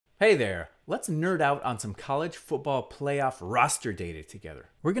Hey there, let's nerd out on some college football playoff roster data together.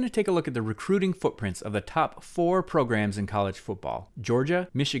 We're going to take a look at the recruiting footprints of the top 4 programs in college football: Georgia,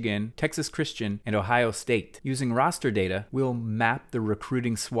 Michigan, Texas Christian, and Ohio State. Using roster data, we'll map the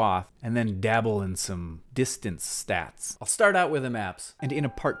recruiting swath and then dabble in some distance stats. I'll start out with the maps, and in a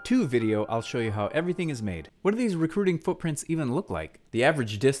part 2 video, I'll show you how everything is made. What do these recruiting footprints even look like? The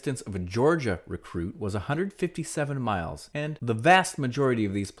average distance of a Georgia recruit was 157 miles, and the vast majority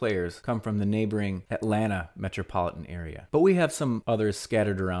of these players come from the neighboring Atlanta metropolitan area. But we have some others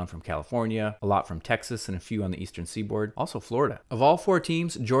scattered around from California, a lot from Texas, and a few on the eastern seaboard, also Florida. Of all 4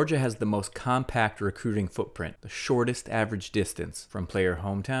 teams, Georgia has the most compact recruiting footprint, the shortest average distance from player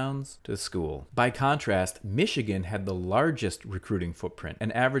hometowns to school. By contrast, Michigan had the largest recruiting footprint,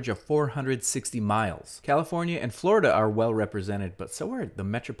 an average of 460 miles. California and Florida are well represented, but so are the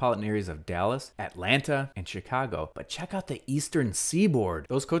metropolitan areas of Dallas, Atlanta, and Chicago. But check out the eastern seaboard.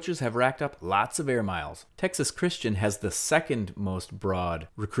 Those coaches have racked up lots of air miles. Texas Christian has the second most broad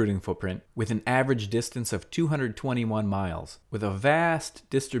recruiting footprint, with an average distance of 221 miles, with a vast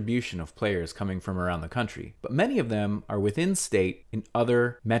distribution of players coming from around the country. But many of them are within state in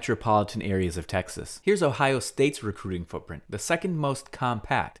other metropolitan areas of Texas. Here's Ohio State's recruiting footprint, the second most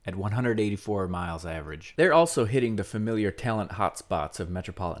compact at 184 miles average. They're also hitting the familiar talent hotspots of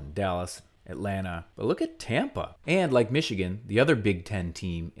metropolitan Dallas, Atlanta, but look at Tampa. And like Michigan, the other Big Ten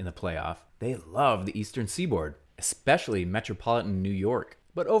team in the playoff, they love the eastern seaboard, especially metropolitan New York.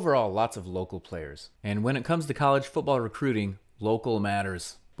 But overall, lots of local players. And when it comes to college football recruiting, local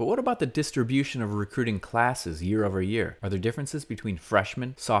matters. But what about the distribution of recruiting classes year over year? Are there differences between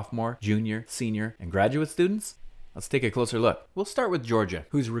freshman, sophomore, junior, senior, and graduate students? Let's take a closer look. We'll start with Georgia,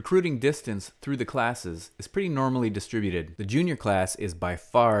 whose recruiting distance through the classes is pretty normally distributed. The junior class is by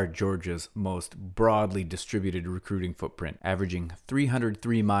far Georgia's most broadly distributed recruiting footprint, averaging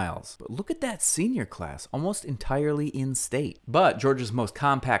 303 miles. But look at that senior class, almost entirely in-state. But Georgia's most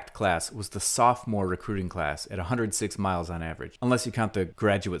compact class was the sophomore recruiting class at 106 miles on average, unless you count the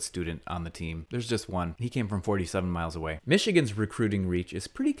graduate student on the team. There's just one. He came from 47 miles away. Michigan's recruiting reach is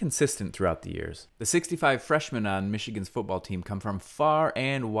pretty consistent throughout the years. The 65 freshmen on Michigan's football team come from far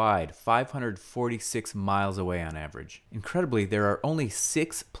and wide, 546 miles away on average. Incredibly, there are only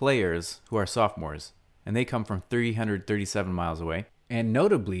 6 players who are sophomores, and they come from 337 miles away. And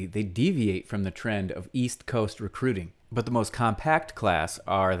notably, they deviate from the trend of East Coast recruiting. But the most compact class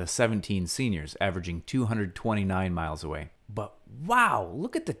are the 17 seniors, averaging 229 miles away. But wow,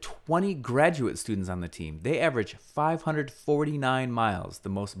 look at the 20 graduate students on the team. They average 549 miles, the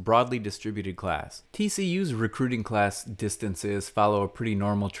most broadly distributed class. TCU's recruiting class distances follow a pretty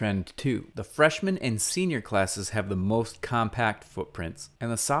normal trend too. The freshman and senior classes have the most compact footprints, and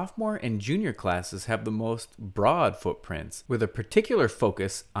the sophomore and junior classes have the most broad footprints, with a particular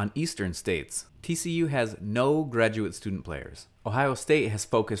focus on eastern states. TCU has no graduate student players. Ohio State has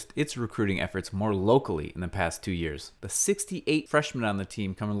focused its recruiting efforts more locally in the past 2 years. The 68 freshmen on the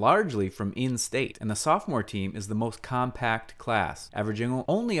team come largely from in-state, and the sophomore team is the most compact class, averaging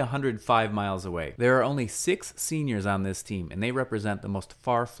only 105 miles away. There are only 6 seniors on this team, and they represent the most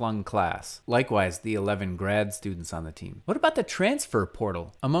far-flung class. Likewise, the 11 grad students on the team. What about the transfer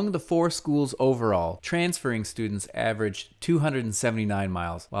portal? Among the 4 schools overall, transferring students averaged 279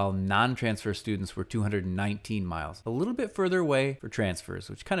 miles, while non-transfer students were 219 miles. A little bit further away for transfers,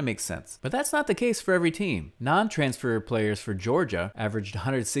 which kind of makes sense. But that's not the case for every team. Non-transfer players for Georgia averaged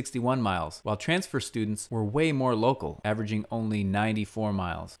 161 miles, while transfer students were way more local, averaging only 94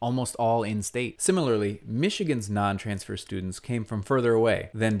 miles, almost all in-state. Similarly, Michigan's non-transfer students came from further away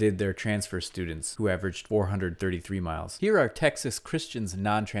than did their transfer students, who averaged 433 miles. Here are Texas Christian's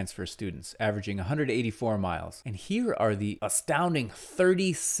non-transfer students, averaging 184 miles. And here are the astounding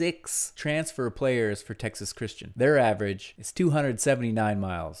 36 transfer players for Texas Christian. Their average is 279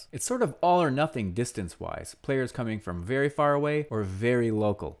 miles. It's sort of all or nothing distance-wise, players coming from very far away or very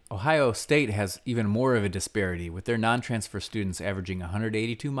local. Ohio State has even more of a disparity, with their non-transfer students averaging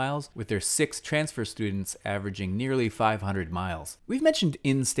 182 miles, with their 6 transfer students averaging nearly 500 miles. We've mentioned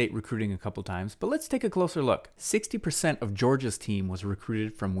in-state recruiting a couple times, but let's take a closer look. 60% of Georgia's team was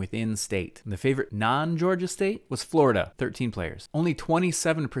recruited from within state. And the favorite non-Georgia state was Florida, 13 players. Only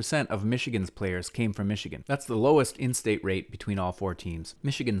 27% of Michigan's players came from Michigan. That's the lowest in-state rate between all 4 teams.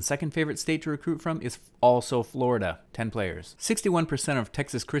 Michigan's second favorite state to recruit from is also Florida, 10 players. players. 61% of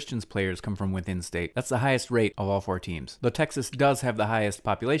Texas Christian's players come from within state. That's the highest rate of all 4 teams, though Texas does have the highest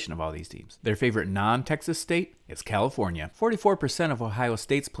population of all these teams. Their favorite non-Texas state is California. 44% of Ohio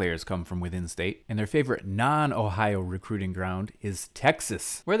State's players come from within state, and their favorite non-Ohio recruiting ground is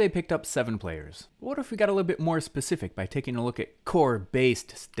Texas, where they picked up 7 players. But what if we got a little bit more specific by taking a look at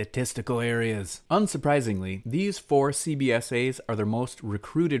core-based statistical areas? Unsurprisingly, these 4 CBSAs are the most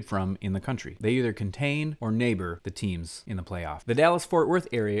recruited from in the country. They either contain or neighbor the teams in the playoff. The Dallas-Fort Worth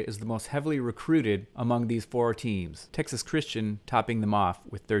area is the most heavily recruited among these 4 teams, Texas Christian topping them off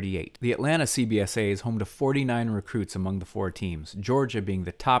with 38. The Atlanta CBSA is home to 49 recruits among the 4 teams, Georgia being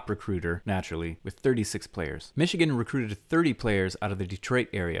the top recruiter, naturally, with 36 players. Michigan recruited 30 players out of the Detroit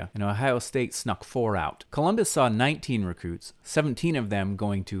area, and Ohio State snuck 4 out. Columbus saw 19 recruits, 17 of them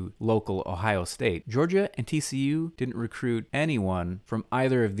going to local Ohio State. Georgia and TCU didn't recruit anyone from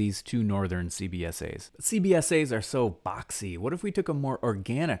either of these 2 northern CBSAs. But CBSAs are so boxy. What if we took a more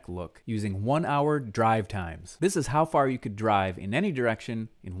organic look using 1-hour drive times? This is how far you could drive in any direction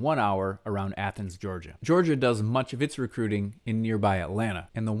in 1 hour around Athens, Georgia. Georgia does much of its recruiting in nearby Atlanta,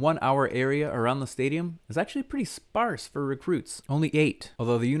 and the 1-hour area around the stadium is actually pretty sparse for recruits. Only 8,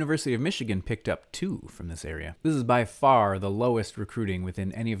 although the University of Michigan picked up 2 from this area. This is by far the lowest recruiting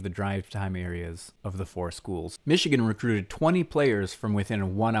within any of the drive time areas of the 4 schools. Michigan recruited 20 players from within a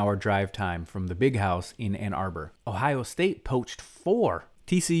 1-hour drive time from the Big House in Ann Arbor. Ohio State poached 4.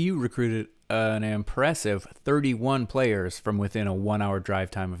 TCU recruited an impressive 31 players from within a 1-hour drive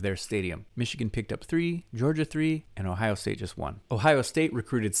time of their stadium. Michigan picked up 3, Georgia 3, and Ohio State just 1. Ohio State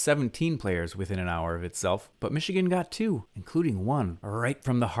recruited 17 players within an hour of itself, but Michigan got 2, including 1 right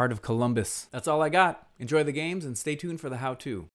from the heart of Columbus. That's all I got. Enjoy the games and stay tuned for the how-to.